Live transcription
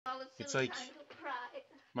It's like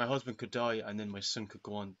my husband could die and then my son could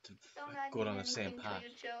go on the same path.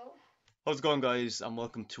 How's it going, guys? And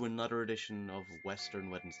welcome to another edition of Western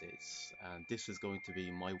Wednesdays. And this is going to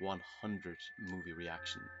be my 100th movie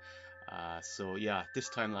reaction. So yeah, this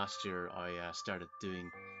time last year I started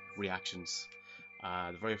doing reactions.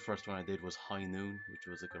 The very first one I did was High Noon, which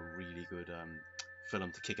was like a really good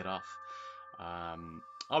film to kick it off.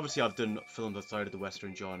 Obviously, I've done films outside of the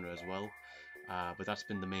Western genre as well, but that's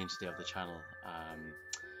been the mainstay of the channel.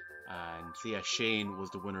 And so yeah, Shane was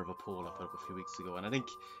the winner of a poll I put up a few weeks ago, and I think,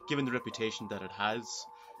 given the reputation that it has,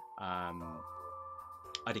 I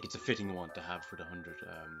think it's a fitting one to have for the 100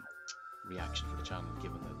 reaction for the channel,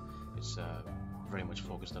 given that it's very much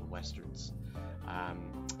focused on westerns.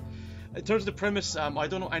 In terms of the premise, I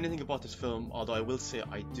don't know anything about this film, although I will say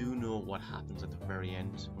I do know what happens at the very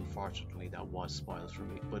end. Unfortunately, that was spoiled for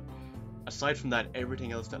me. But aside from that,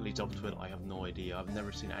 everything else that leads up to it, I have no idea. I've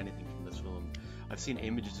never seen anything from this film. I've seen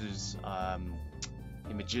images, I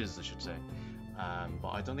should say, but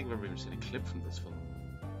I don't think I've ever even seen a clip from this film.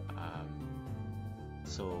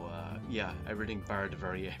 Yeah, everything bar the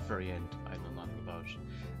very end, I know nothing about.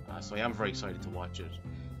 So I am very excited to watch it,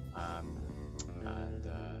 and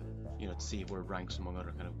you know, to see where it ranks among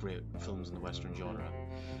other kind of great films in the Western genre.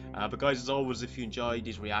 But guys, as always, if you enjoy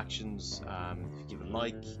these reactions, if you give a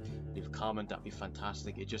like, leave a comment, that'd be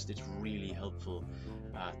fantastic. It's really helpful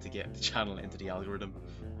to get the channel into the algorithm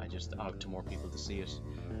and just out to more people to see it.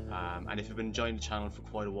 And if you've been enjoying the channel for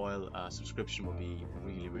quite a while, subscription would be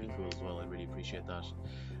really cool as well. I really appreciate that.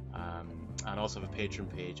 And I also have a Patreon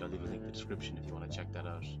page. I'll leave a link in the description if you want to check that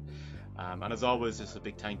out. And as always, it's a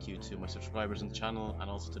big thank you to my subscribers on the channel and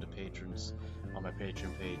also to the patrons on my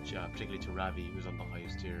Patreon page, particularly to Ravi, who's on the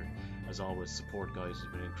highest tier. As always, support, guys, has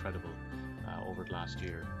been incredible over the last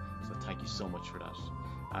year, so thank you so much for that.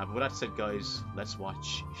 But with that said, guys, let's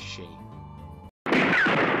watch Shane.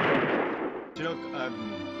 You know,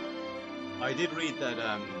 I did read that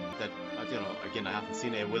you know, again, I haven't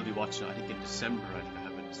seen it. I will be watching it, I think, in December. I think I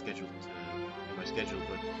have it scheduled in my schedule.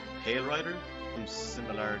 But Hail Rider, some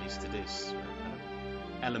similarities to this, or kind of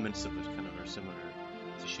elements of it kind of are similar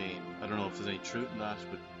to Shane. I don't know if there's any truth in that,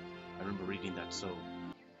 but I remember reading that. So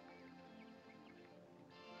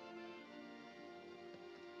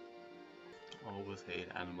always hate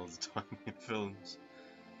animals dying in films.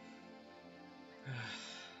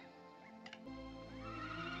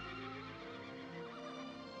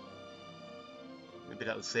 Maybe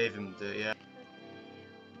that'll save him. Yeah.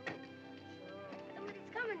 Somebody's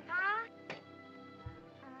coming, Pa.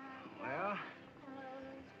 Well,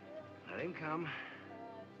 let him come.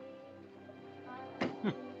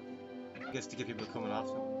 I guess to get people coming off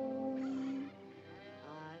him.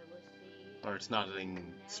 Or it's not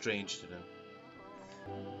anything strange to them.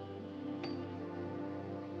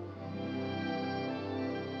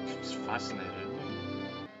 Just fascinated.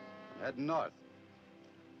 Heading north.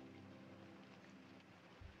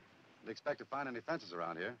 Didn't expect to find any fences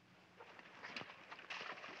around here.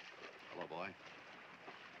 Hello, boy.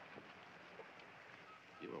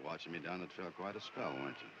 You were watching me down the trail quite a spell,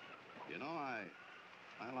 weren't you? You know, I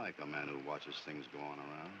like a man who watches things go on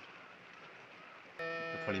around.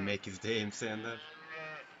 He'll probably make his day him saying that.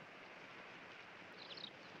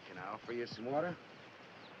 Can I offer you some water?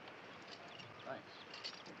 Thanks.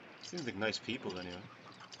 Seems like nice people, anyway.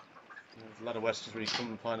 There's a lot of westerns where you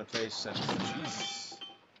come upon a place and Jesus.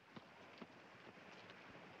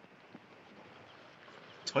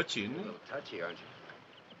 Touchy, isn't A it? little touchy, aren't you?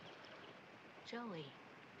 Joey.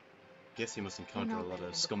 Guess he must encounter a lot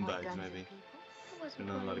of scumbags, maybe. And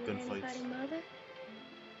a lot of gunfights.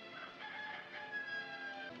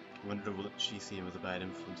 Wonder will she see him as a bad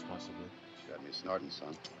influence, possibly. Got me snorting,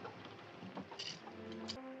 son.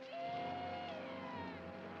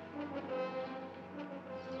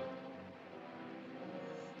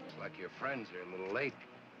 Looks like your friends are a little late.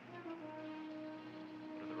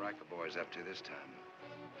 What are the Riker boys up to this time?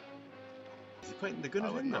 Is he pointing the gun I at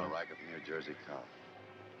him wouldn't know now? Riker from New Jersey cop.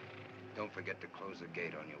 Don't forget to close the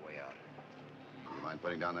gate on your way out. You mind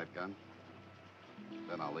putting down that gun?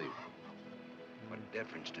 Then I'll leave. What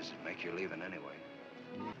difference does it make you're leaving anyway?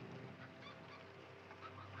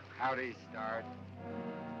 Howdy, Start.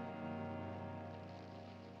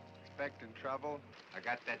 Expecting trouble? I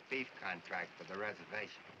got that beef contract for the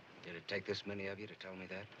reservation. Did it take this many of you to tell me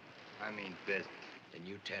that? I mean business. Then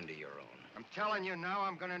you tend to your own. I'm telling you now,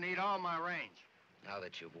 I'm gonna need all my range. Now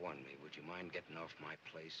that you've warned me, would you mind getting off my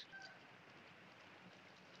place?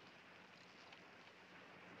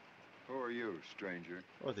 Who are you, stranger?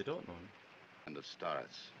 Oh, they don't know him. And it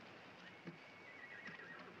starts.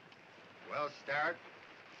 Well, Start,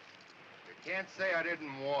 you're Can't say I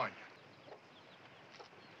didn't warn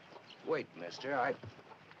you. Wait, mister, I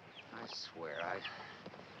swear,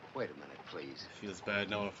 Wait a minute, please. Feels bad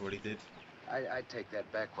now after what he did. I take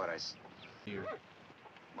that back, what I... Here.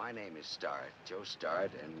 My name is Start, Joe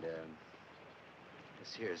Start, and,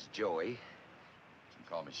 this here's Joey. You can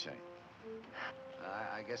call me Shane.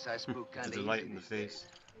 I guess I spook kind of The delight in the face.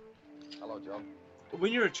 Hello, Joe.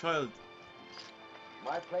 When you're a child,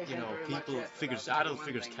 My place you know, ain't very much people, yet, but figures, I'll tell you adult one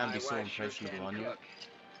figures thing, can my be so wife sure impressionable can on you. cook.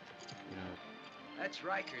 You know. That's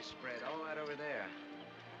Riker's spread, all that over there.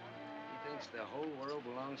 He thinks the whole world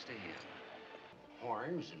belongs to him.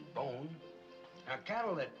 Horns and bone. Now,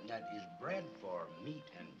 cattle that is bred for meat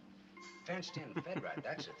and fenced in, fed right,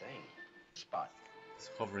 that's the thing. Spot. It's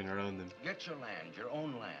hovering around them. Get your land, your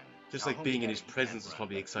own land. Just Now, like homie being in daddy, his he presence can't is run,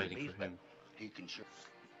 probably but exciting beef, for him. but he can sure.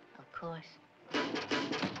 Of course. I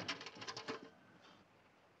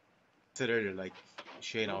said earlier, like,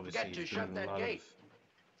 Shane Don't obviously forget to is shut doing a that lot gate.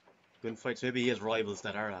 of gunfights. Maybe he has rivals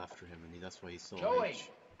that are after him, and that's why he's so Joey! rich.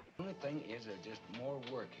 The only thing is there's just more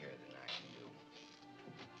work here than I can do.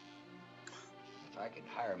 If I could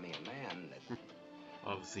hire me a man that...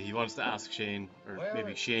 Obviously, he wants to ask Shane, or Well,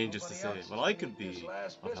 maybe if Shane just to say, nobody else well, is I gonna could eat be this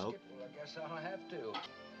last of help. biscuit, well, I guess I'll have to.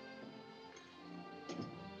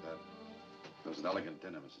 That was an elegant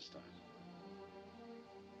dinner, Mrs. Starr.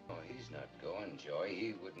 Oh, he's not going, Joey.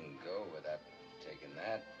 He wouldn't go without taking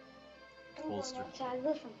that. I'm going Holster. outside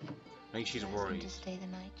with him. I think she's Ask him worried. to stay the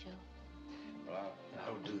night, Joe. Well,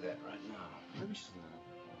 I'll do that right now. Maybe she's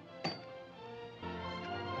not.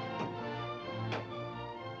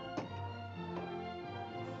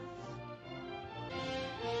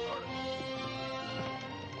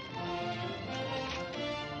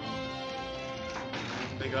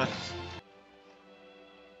 They got it.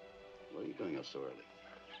 What are you doing up so early?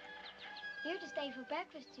 Here to stay for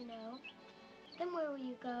breakfast, you know. Then where will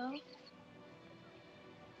you go?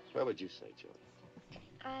 Where would you say, Joey?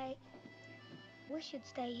 I wish you'd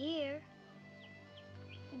stay here.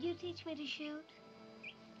 Would you teach me to shoot?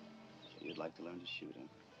 So you'd like to learn to shoot, huh?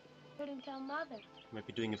 Heard him tell Mother. Might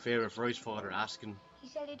be doing a favour for his father, asking. He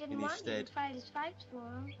said he didn't In want his you stead. to fight his fights for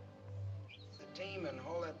him. The team and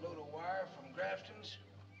haul that load of wire from Grafton's?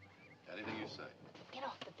 Anything you say. Get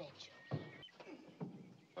off the bed, Joe.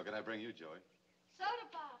 What can I bring you, Joey? Soda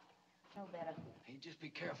pop. No better. Hey, just be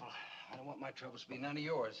careful. I don't want my troubles to be none of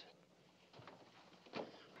yours.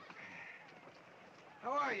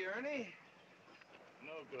 How are you, Ernie?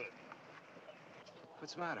 No good.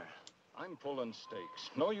 What's the matter? I'm pulling stakes.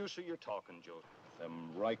 No use of your talking, Joe.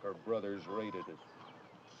 Them Riker brothers raided it.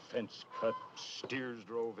 Fence cut, steers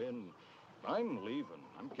drove in. I'm leaving.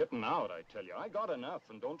 I'm getting out, I tell you. I got enough,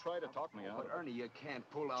 and don't try to talk me out. But, Ernie, you can't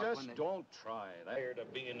pull out Just when they... don't try. Tired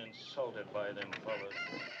of being insulted by them fellas.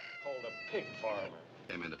 Called a pig farmer.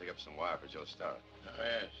 Came in to pick up some wire for Joe Starr. Oh,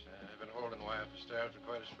 yes. I've been holding wire for Starr for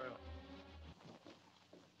quite a spell.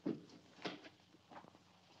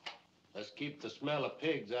 Let's keep the smell of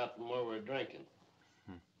pigs out from where we're drinking.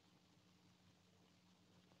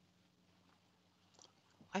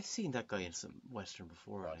 I've seen that guy in some Western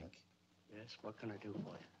before, I think. Yes, what can I do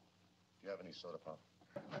for you? Do you have any soda pop?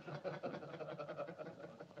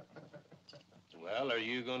 Well, are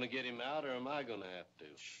you going to get him out, or am I going to have to?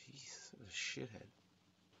 Jeez, what a shithead.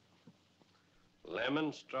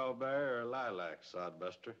 Lemon, strawberry, or lilac,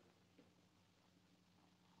 sodbuster?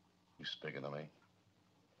 You speaking to me?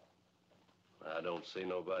 I don't see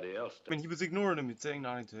nobody else. I mean, he was ignoring him, and saying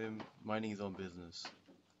nothing to him, minding his own business.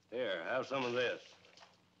 Here, have some of this.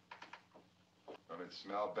 Will it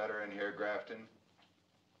smell better in here, Grafton?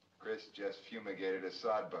 Chris just fumigated a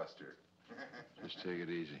sodbuster. Just take it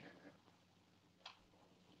easy.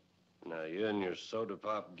 Now, you and your soda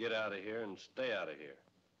pop get out of here and stay out of here.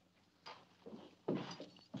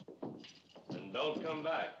 And don't come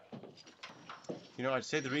back. You know, I'd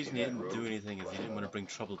say the reason he didn't do anything is he didn't want to bring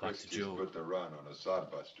trouble back Chris to just Joe. put the run on a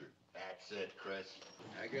sodbuster. That's it, Chris.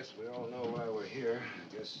 I guess we all know why we're here.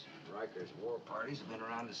 I guess Riker's war parties have been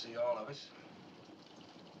around to see all of us.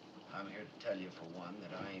 I'm here to tell you, for one,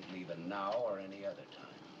 that I ain't leaving now or any other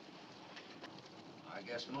time. I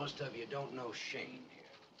guess most of you don't know Shane here.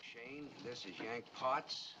 Shane, this is Yank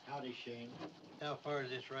Potts. Howdy, Shane. How far is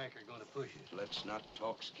this Riker going to push us? Let's not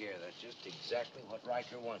talk scare. That's just exactly what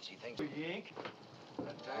Riker wants. He thinks... Yank?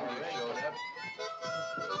 That time you showed up.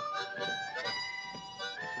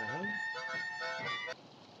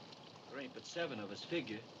 There ain't but 7 of us,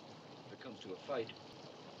 figure. If it comes to a fight.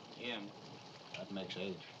 Him. That makes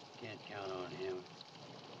 8. Can't count on him.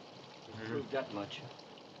 He's proved that much.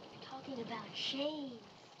 You're talking about Shane.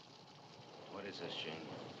 What is this, Shane?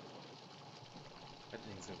 I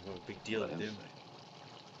think it's a big deal to do.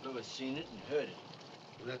 Louis seen it and heard it.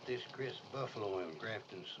 Let this Chris Buffalo in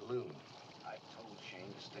Grafton's saloon. I told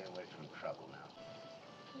Shane to stay away from trouble now.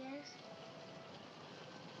 Yes?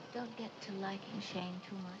 Don't get to liking Shane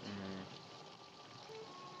too much.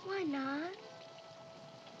 Why not?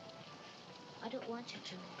 I don't want you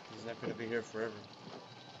to. He's not going to be here forever.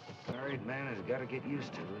 Married man has got to get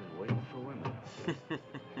used to is waiting for women.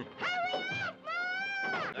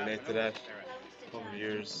 Relate to that. Over the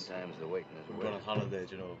years, Sometimes the waiting is we're going on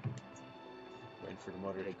holidays, you know, waiting for the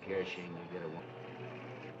mother. Take care, Shane. You get a woman.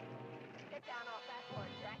 Get down off that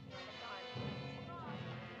horse, Jack.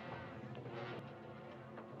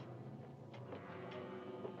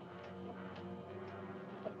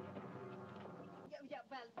 Yeah,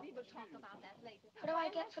 well, we will talk about that later. What do I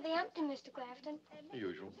get for the empty, Mr. Grafton? The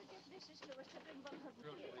usual.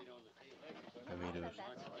 I made it.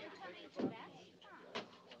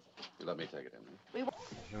 You let me take it in.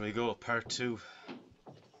 Here we go, part 2.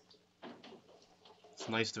 It's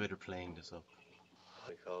nice the way they're playing this up.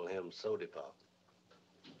 They call him Sody Pop.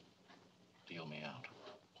 Deal me out.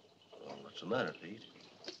 Well, what's the matter, Pete?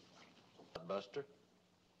 Buster?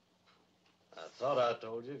 I thought I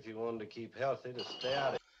told you if you wanted to keep healthy to stay out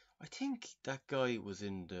of it. I think that guy was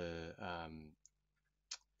in the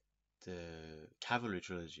Cavalry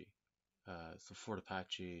trilogy. So Fort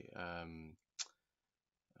Apache,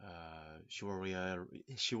 she wore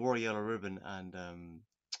Yellow Ribbon, and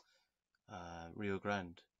Rio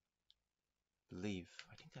Grande. I think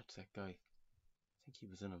that's that guy. I think he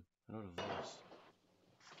was in him. I know the voice.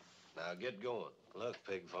 Now get going. Look,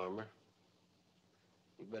 pig farmer.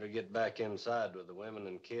 You better get back inside with the women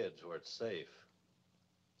and kids where it's safe.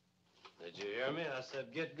 Did you hear me? I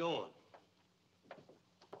said get going.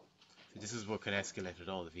 See, this is what can escalate it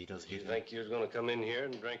all if he does You hit think you was going to come in here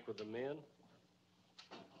and drink with the men?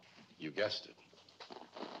 You guessed it.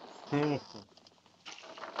 him.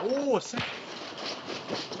 Oh, a second.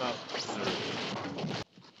 Oh, sorry.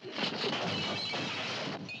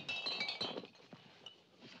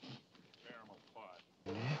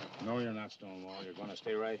 No, you're not, Stonewall. You're going to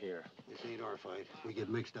stay right here. This ain't our fight. We get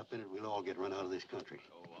mixed up in it, we'll all get run out of this country.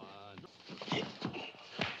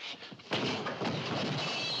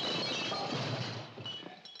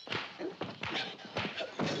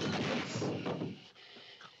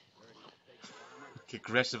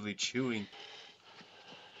 Aggressively chewing.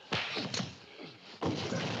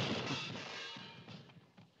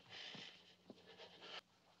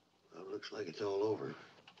 Well, looks like it's all over.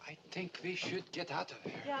 I think we should get out of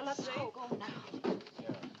here. Yeah, let's go now.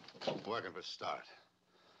 Working for start.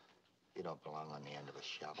 You don't belong on the end of a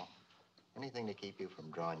shovel. Anything to keep you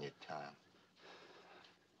from drawing your time.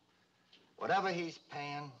 Whatever he's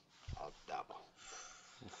paying, I'll double.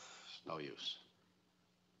 It's no use.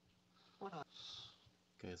 What a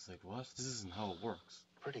Guy's like, what? This isn't how it works.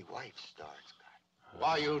 pretty wife starts.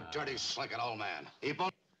 Why, you dirty, slinking old man?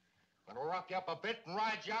 Gonna rock you up a bit and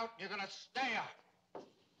ride you out, and you're gonna stay out.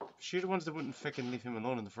 She's the ones that wouldn't fucking leave him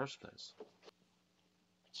alone in the first place.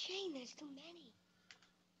 Shane, there's too many.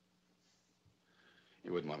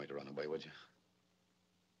 You wouldn't want me to run away, would you?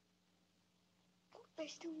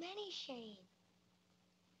 There's too many, Shane.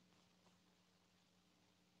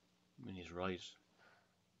 I mean, he's right.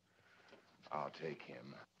 I'll take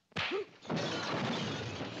him.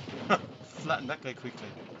 Flatten that guy quickly.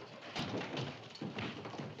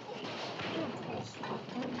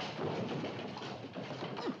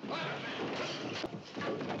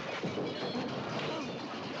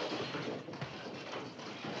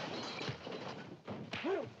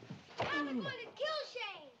 I'm going to kill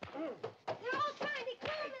Shane. They're all trying to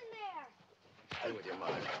kill him in there. Stay with your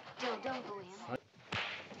mother. Joe, don't go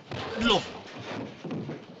in. Love.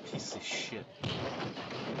 Piece of shit.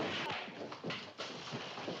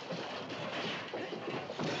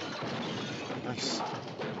 Nice.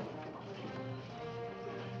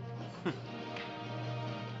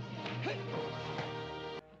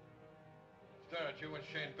 Start you and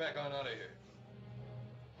Shane back on out of here.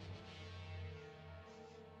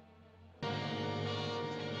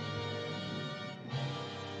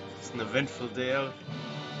 It's an eventful day out.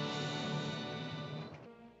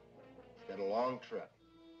 It's been a long trip.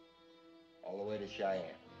 All the way to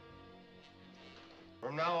Cheyenne.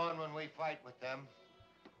 From now on, when we fight with them,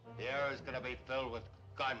 the air is gonna be filled with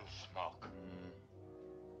gun smoke.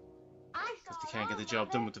 I saw Because they can't get the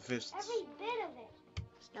job done with the fists. every bit of it.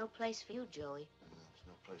 There's no place for you, Joey. There's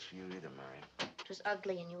no place for you either, Marion. It was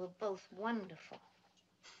ugly and you were both wonderful.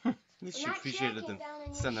 At least she When that appreciated chair them came down on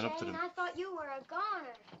you, standing up to Shane, them. I thought you were a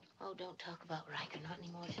goner. Oh, don't talk about Riker, not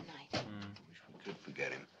anymore tonight. Wish we could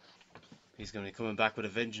forget him. He's going to be coming back with a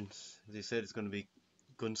vengeance. As he said, it's going to be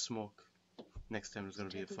gun smoke. Next time there's going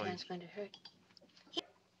to be a fight. That's going to hurt.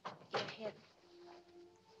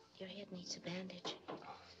 Your head needs a bandage.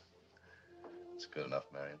 It's good enough,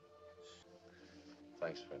 Marion.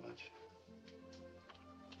 Thanks very much.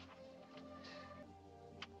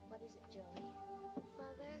 What is it, Joey?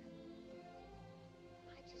 Mother,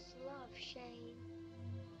 I just love Shane.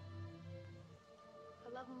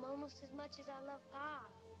 I love him almost as much as I love Pa.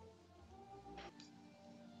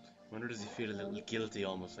 I wonder, does he feel a little guilty,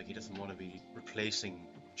 almost like he doesn't want to be replacing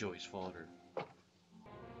Joey's father?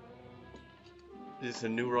 Is this a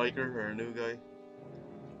new Riker or a new guy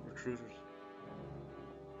recruited?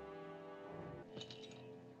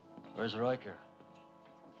 Where's Riker?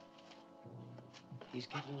 He's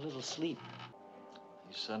getting a little sleep.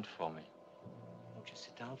 He sent for me. Won't you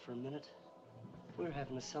sit down for a minute? We're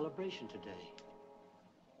having a celebration today.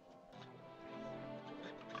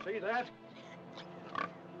 See that?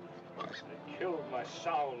 They killed my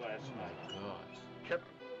sow last night. God. Kip,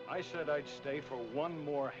 I said I'd stay for one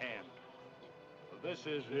more hand. This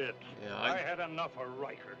is it. Yeah, I had enough of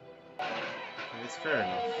Riker. It's fair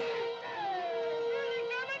enough.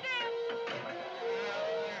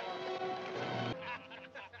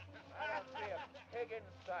 I don't see a pig in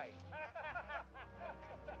sight.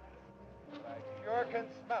 But I sure can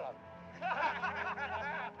smell him.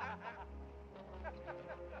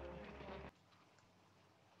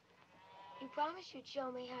 You promised you'd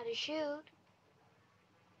show me how to shoot.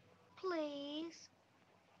 Please.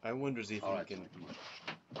 I wonder if he can.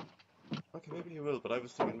 Okay, maybe he will, but I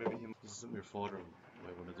was thinking maybe this is something your father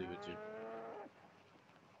might want to do with you.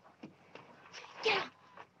 Yeah.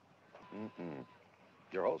 Mm-mm.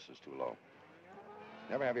 Your holster's too low.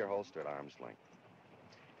 Never have your holster at arm's length.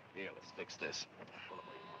 Here, let's fix this.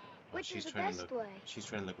 Which is the best way? She's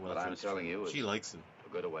trying to look well What I'm dressed. telling you is She likes him.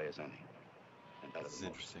 as good a way as any. And better This is than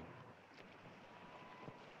most. interesting.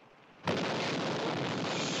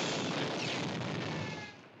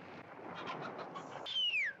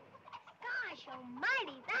 Gosh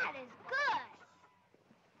almighty, that is good.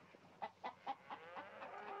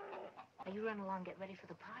 Are you running along, get ready for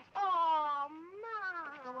the party? Oh,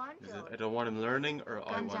 Mom. Go on, Is Joey. it, I don't want him learning, or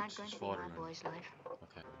I Guns want aren't going his to be father my learning? boy's life.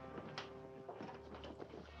 Okay.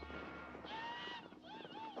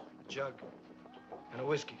 A jug and a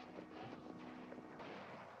whiskey.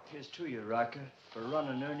 Here's to you, Riker, for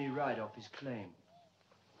running Ernie right off his claim.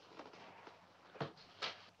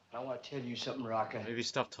 I want to tell you something, Riker. Maybe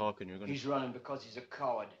stop talking. You're gonna. He's running because he's a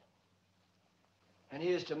coward. And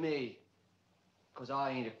here's to me, because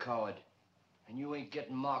I ain't a coward. And you ain't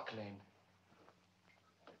getting my claim.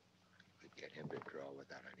 We'd get him to draw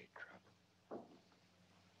without any trouble.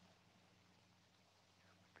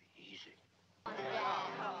 Be easy.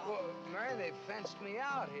 Well, Mary, they fenced me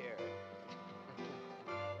out here.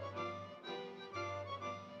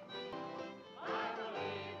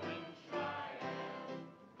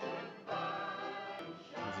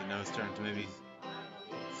 Is he now starting to maybe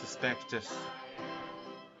suspect that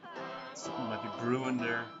something might be brewing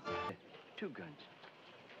there? 2 guns.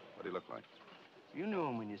 What do you look like? You know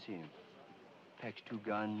him when you see him. Packs 2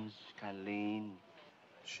 guns, kind of lean.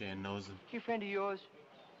 Shane knows him. He a friend of yours?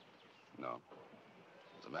 No.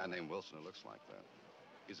 There's a man named Wilson who looks like that.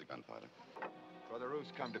 He's a gunfighter. Brother Roos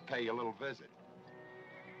come to pay you a little visit.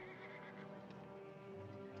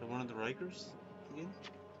 Is that one of the Rikers again?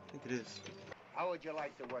 I think it is. How would you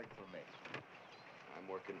like to work for me? I'm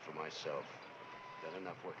working for myself. Done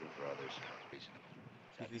enough working for others.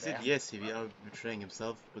 If he said yes, he'd be out betraying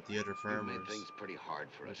himself with the other You've farmers. made things pretty hard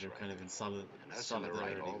for us, They're right? kind of in And us in the right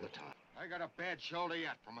solidarity. all the time. I got a bad shoulder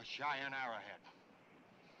yet from a Cheyenne arrowhead.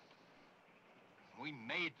 We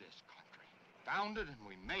made this country. Found it and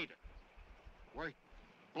we made it. Worked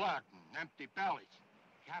blood and empty bellies.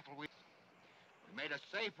 Cattle we made a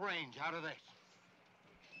safe range out of this.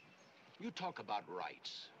 You talk about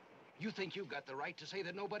rights. You think you've got the right to say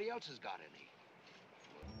that nobody else has got any.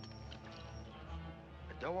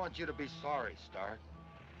 I don't want you to be sorry, Stark.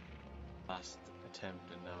 Last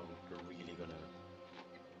attempt, and now we're really gonna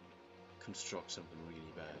construct something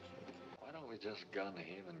really bad. Why don't we just gun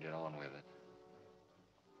him and get on with it?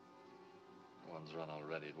 One's run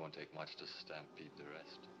already, it won't take much to stampede the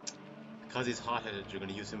rest. Because he's hot-headed, you're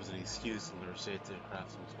gonna use him as an excuse and they'll say to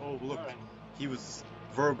craftsmen, oh look, he was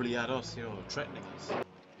verbally at us, you know, threatening us.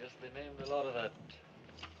 Guess they named a lot of that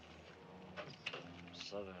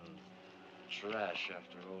southern trash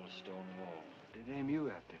after old Stonewall. They name you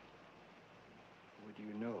after. What do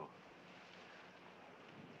you know?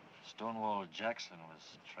 Stonewall Jackson was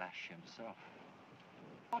trash himself.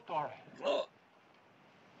 What are Oh.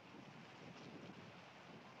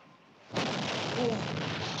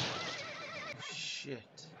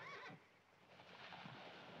 Shit.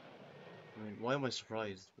 I mean, why am I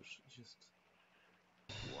surprised? But just...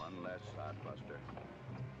 One less sodbuster.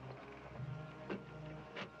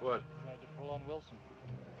 What? Tried to pull on Wilson.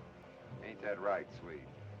 Ain't that right, Swede?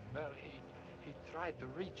 Well, he tried to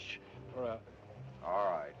reach for a... All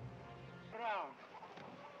right. Around.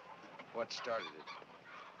 What started it?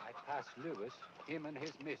 I passed Lewis, him and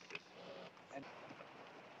his missus. And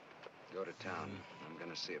Go to town. I'm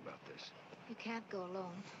gonna see about this. You can't go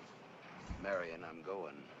alone. Marion, I'm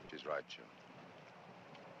going. She's right, Joe.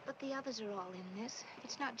 But the others are all in this.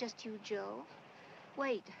 It's not just you, Joe.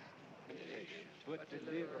 Wait. would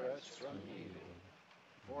deliver us from evil.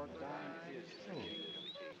 For thine is the kingdom,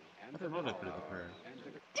 and I don't know that bit of the power, prayer. and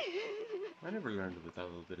the... I never learned about that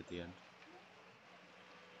little bit at the end.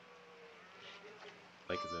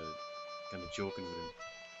 Like the kind of joking with him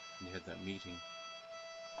when he had that meeting.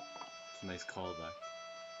 It's a nice callback.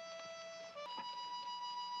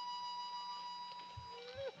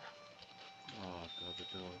 Oh god,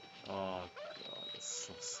 the door. Oh god, it's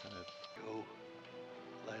so sad. Joe,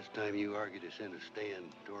 last time you argued us into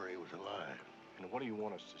staying, Dory was alive. And what do you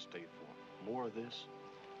want us to stay for? More of this?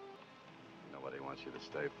 Nobody wants you to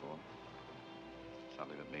stay for.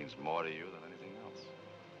 Something that means more to you than anything else.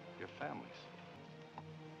 Your families.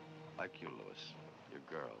 Like you, Lewis. Your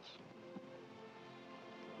girls.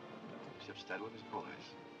 Shipstead with his boys.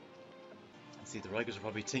 See, the Rikers are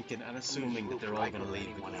probably thinking and assuming that they're all going to leave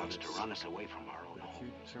anyone because else of to this. run us away from our own But if home.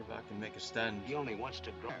 you turn back and make a stand, He only wants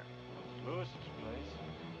to grow. Lewis's place.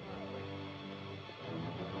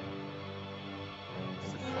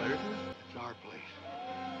 is it fired here? It's our place.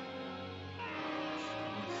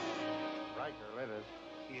 Riker let us.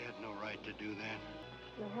 He had no right to do that.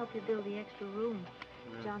 We'll help you build the extra room.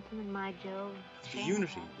 Yeah. Johnson and my Joe. It's the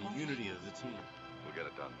unity of the team. We'll get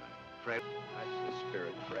it done, man. Fred, that's the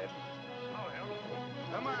spirit, Fred. Oh, hell.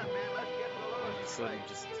 Come on, man, let's get to All of a Lewis' sudden, place.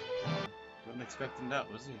 just wasn't expecting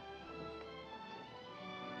that, was he?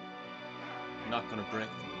 Not gonna break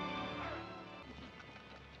them.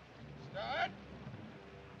 Start!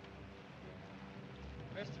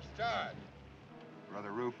 Mr. Start.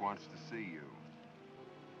 Brother Roof wants to see you.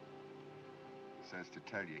 He says to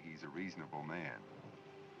tell you he's a reasonable man.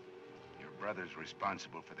 Your brother's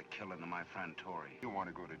responsible for the killing of my friend Torrey. You want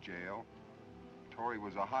to go to jail? Torrey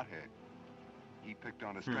was a hothead. He picked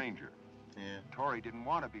on a stranger. Yeah. Torrey didn't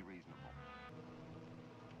want to be reasonable.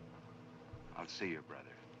 I'll see your brother.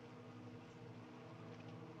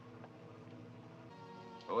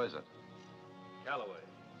 Who is it? Calloway.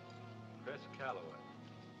 Chris Calloway.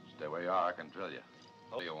 Stay where you are, I can drill you.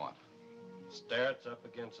 What do you want? Starets up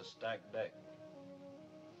against a stacked deck.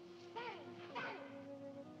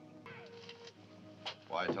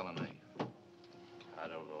 Why telling me? I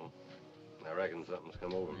don't know. I reckon something's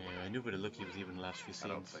come over me. Yeah, I knew by the look he was even in the last few I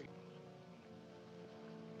don't scenes. think.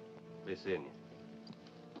 Be seeing you.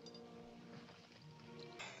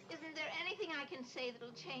 Isn't there anything I can say that'll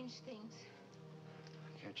change things?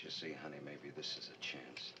 Can't you see, honey, maybe this is a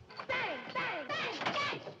chance. Bang! Bang! Bang!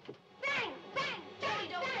 Bang! Bang! Bang! Joey,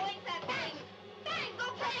 don't point that bang! Bang! Go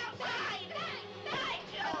play outside! Bang! Bang!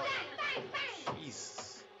 Joe! Bang! Bang! Bang!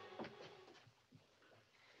 Jesus.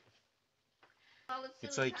 All the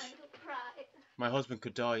It's silly like- time to cry. My husband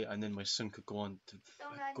could die and then my son could go on to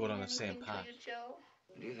Don't I go mean down the same anything to path. you, Joe?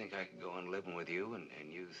 Do you think I could go on living with you and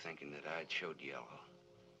you thinking that I'd showed yellow?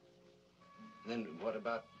 Then what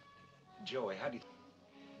about Joey? How do you...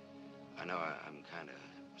 I know I'm kind of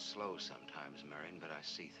slow sometimes, Marion, but I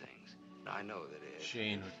see things. I know that if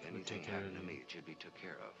Shane would anything take care of happened to you. me, it should be took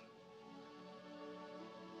care of.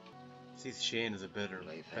 See, Shane is a better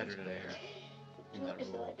Lay better things than bare. her in that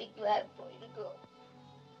So role. I'd be glad for you to go.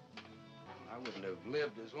 I wouldn't have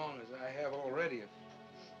lived as long as I have already if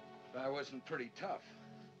I wasn't pretty tough.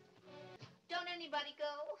 Don't anybody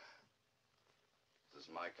go? This is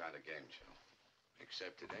my kind of game, Joe.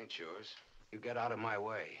 Except it ain't yours. You get out of my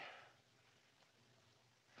way.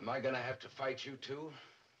 Am I gonna have to fight you too?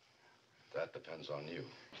 That depends on you.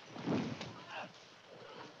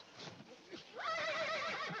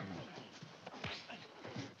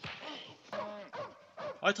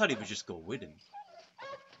 I thought he would just go with him.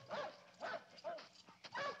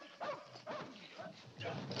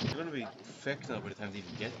 They're gonna be affecting it by the time they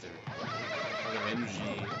even get there. All their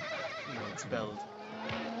energy, expelled.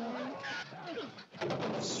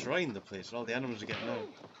 Destroying the place, all the animals are getting out.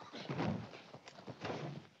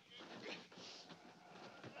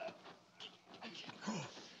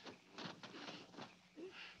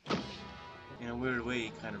 In a weird way,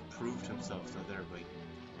 he kind of proved himself though there by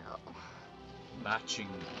matching,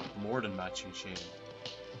 more than matching Shane.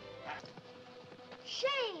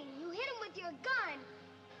 Shane, you hit him with your gun.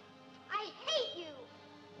 I hate you.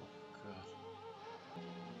 God.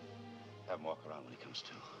 Have him walk around when he comes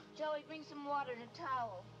to. Joey, bring some water and a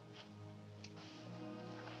towel.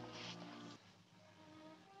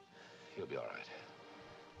 He'll be all right.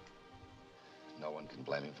 No one can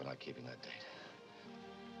blame him for not keeping that date.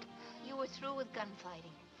 You were through with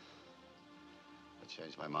gunfighting. I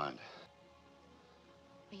changed my mind.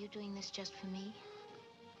 Are you doing this just for me?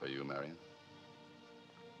 For you, Marion?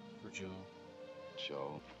 For Joe.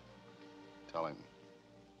 Joe. Tell him.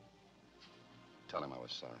 Tell him I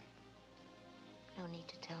was sorry. No need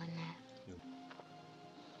to tell him that.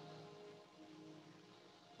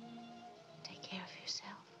 Take care of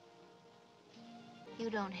yourself. You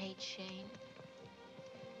don't hate Shane.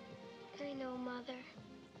 I know, Mother.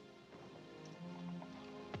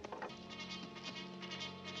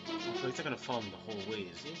 So he's not gonna follow him the whole way,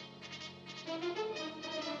 is he?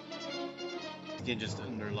 Again, just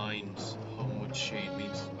underlines how much Shane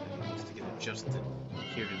means to him. He needs to get him just to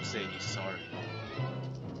hear him say he's sorry.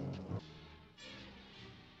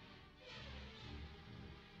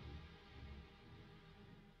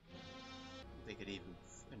 They could even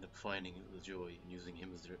end up finding little Joey and using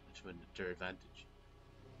him as their advantage.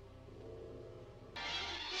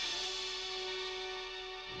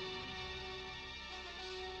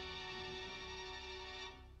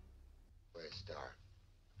 Where's Star?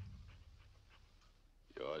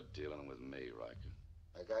 You're dealing with me, Riker.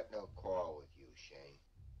 I got no quarrel with you, Shane.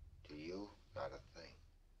 To you, not a thing.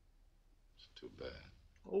 It's too bad.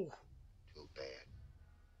 Oh. Too bad.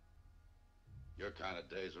 Your kind of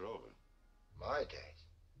days are over. My days?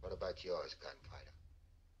 What about yours, gunfighter?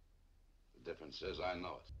 The difference is I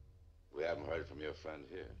know it. We haven't heard from your friend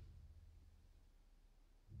here.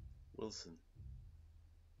 Wilson.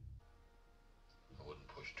 I wouldn't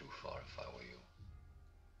push too far if I were you.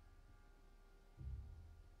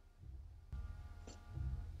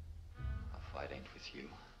 Our fight ain't with you.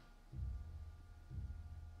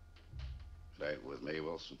 It ain't with me,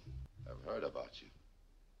 Wilson. I've heard about you.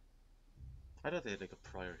 I thought they had like a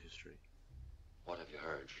prior history. What have you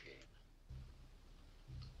heard, Shane?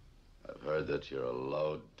 I've heard that you're a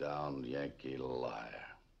low-down Yankee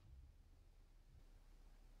liar.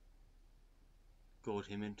 Goad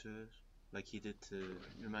him into it, like he did to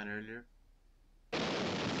your man earlier.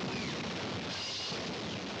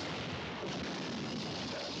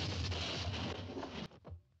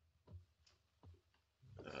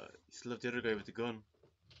 He still left the other guy with the gun.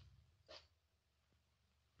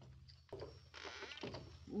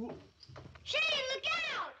 Ooh. Shane, look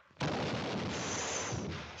out!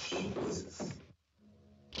 Jesus.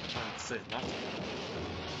 Can't say that.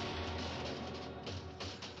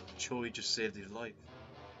 Joey just saved his life.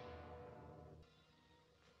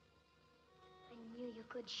 I knew you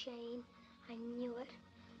could, Shane. I knew it.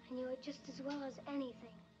 I knew it just as well as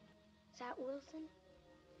anything. Is that Wilson?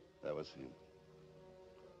 That was him.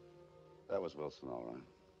 That was Wilson, all right.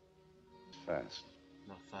 Fast.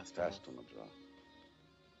 Not fast Fast enough. on the draw.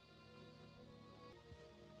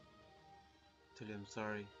 Tell him I'm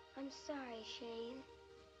sorry. I'm sorry, Shane.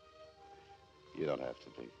 You don't have to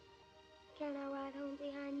be. Can I ride home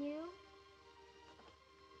behind you?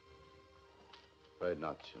 Afraid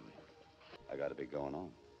not, Jimmy. I gotta be going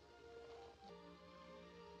on.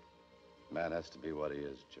 Man has to be what he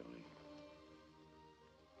is, Joey.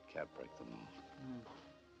 Can't break the mold.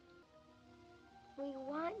 We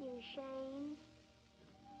want you, Shane.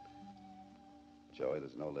 Joey,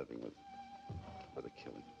 there's no living with a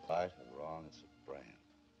killing. Right and wrong, it's a brand.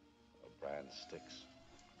 A brand sticks.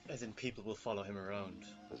 As in, people will follow him around.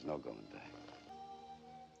 There's no going back.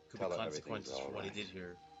 Could Tell be her consequences everything's for what he all did right.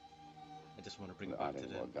 here. I just want to bring There it back aren't to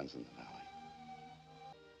any more them. guns in the valley.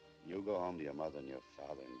 You go home to your mother and your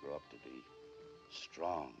father and grow up to be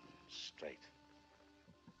strong and straight.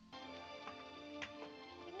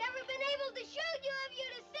 We've never been able to shoot you if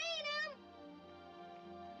you'd have seen him.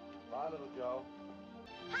 Bye, little Joe.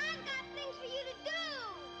 I've got things for you to do.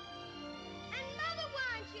 And Mother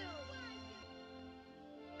wants you.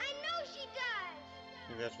 I know she does.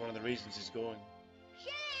 Maybe that's one of the reasons he's going.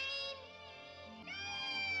 Shane!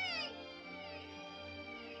 Shane!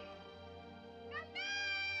 Come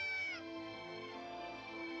back!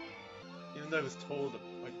 Even though I was told that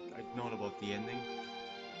I'd known about the ending,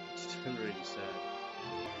 it's still really sad.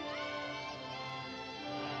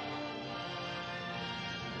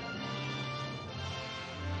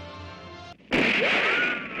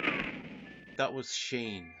 That was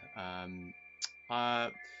Shane.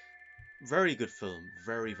 Very good film.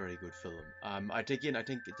 Very, very good film. I think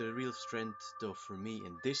the real strength, though, for me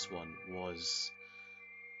in this one was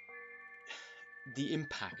the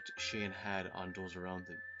impact Shane had on those around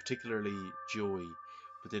him, particularly Joey,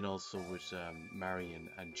 but then also with Marion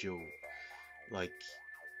and Joe. Like,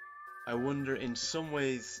 I wonder, in some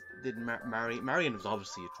ways, did Marion was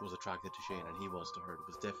obviously was attracted to Shane, and he was to her. There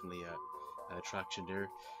was definitely an attraction there,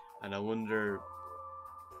 and I wonder,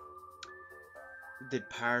 did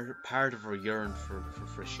part of her yearn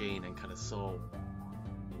for Shane and kind of saw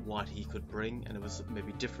what he could bring, and it was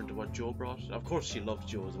maybe different to what Joe brought. Of course, she loved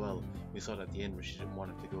Joe as well. We saw that at the end where she didn't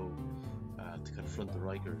want him to go to confront the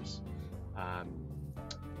Rikers.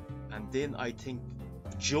 And then I think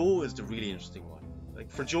Joe is the really interesting one. Like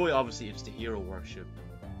for Joey, obviously it's the hero worship.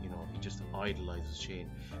 You know, he just idolizes Shane.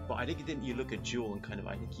 But I think then you look at Joe and kind of,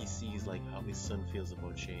 I think he sees like how his son feels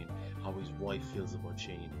about Shane, how his wife feels about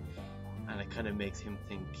Shane, and it kind of makes him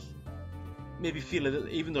think, maybe feel a little,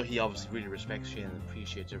 even though he obviously really respects Shane and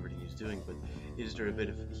appreciates everything he's doing, but is there a bit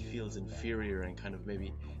of, he feels inferior and kind of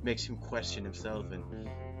maybe makes him question himself, and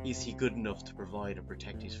is he good enough to provide and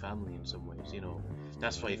protect his family in some ways, you know?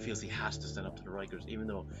 That's why he feels he has to stand up to the Rikers, even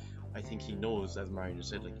though I think he knows, as Marion just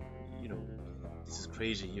said, like, you know, this is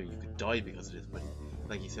crazy, you could die because of this, but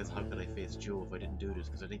like he says, how could I face Joe if I didn't do this?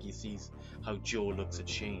 Because I think he sees how Joe looks at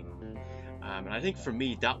Shane. And I think for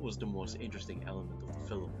me, that was the most interesting element of the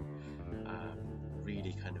film.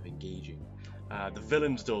 Really kind of engaging. The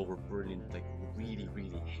villains though were brilliant, like really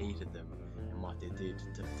hated them and what they did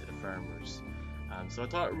to the farmers. So I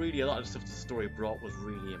thought really a lot of the stuff the story brought was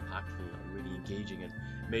really impactful and really engaging and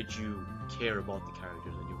made you care about the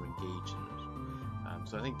characters and you were engaged in it.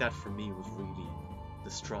 So I think that for me was really the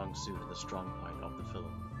strong suit and the strong point of the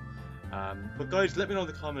film. But guys, let me know in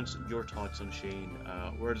the comments your thoughts on Shane.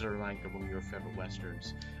 Where does it rank among your favorite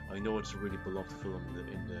westerns? I know it's a really beloved film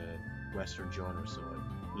in the western genre, so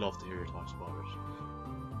I'd love to hear your thoughts about it.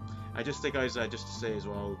 I just think, guys, just to say as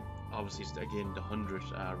well, obviously it's again the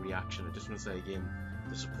 100th reaction. I just want to say again,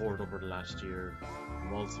 the support over the last year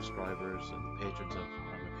from all the subscribers and the patrons on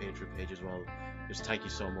my Patreon page as well. Just thank you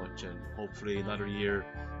so much, and hopefully another year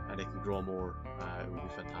and it can grow more. It will be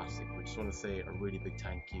fantastic. We just want to say a really big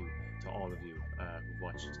thank you to all of you who've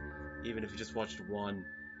watched. Even if you just watched one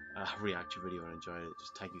reaction video and enjoyed it,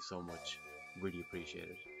 just thank you so much. Really appreciate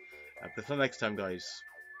it. But until next time, guys,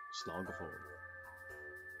 slán go forward.